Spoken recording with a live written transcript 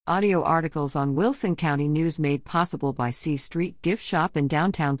Audio articles on Wilson County News made possible by C Street Gift Shop in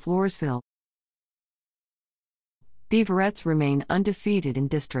downtown Floresville. Beaverettes remain undefeated in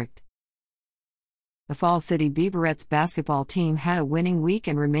district. The Falls City Beaverettes basketball team had a winning week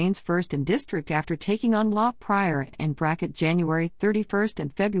and remains first in district after taking on La Pryor in bracket January 31st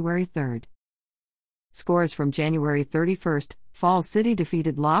and February 3rd. Scores from January 31st, Falls City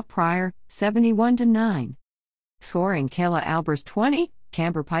defeated La Pryor 71-9. Scoring: Kayla Albers 20,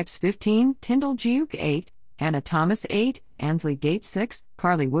 Camber Pipes 15, Tyndall Giuk 8, Hannah Thomas 8, Ansley Gates 6,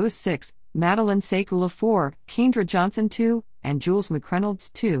 Carly Woos 6, Madeline Sekula 4, Kendra Johnson 2, and Jules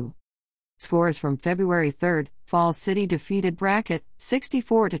McReynolds 2. Scores from February 3rd, Falls City defeated Brackett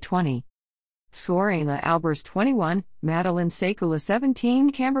 64-20. Scoring: Albers 21, Madeline Sekula 17,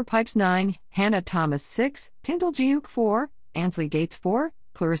 Camber Pipes 9, Hannah Thomas 6, Tyndall Giuk 4, Ansley Gates 4,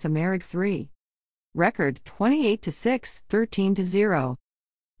 Clarissa Merrick 3. Record: 28-6, 13-0.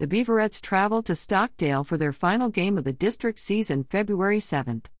 The Beaverettes traveled to Stockdale for their final game of the district season February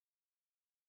 7th.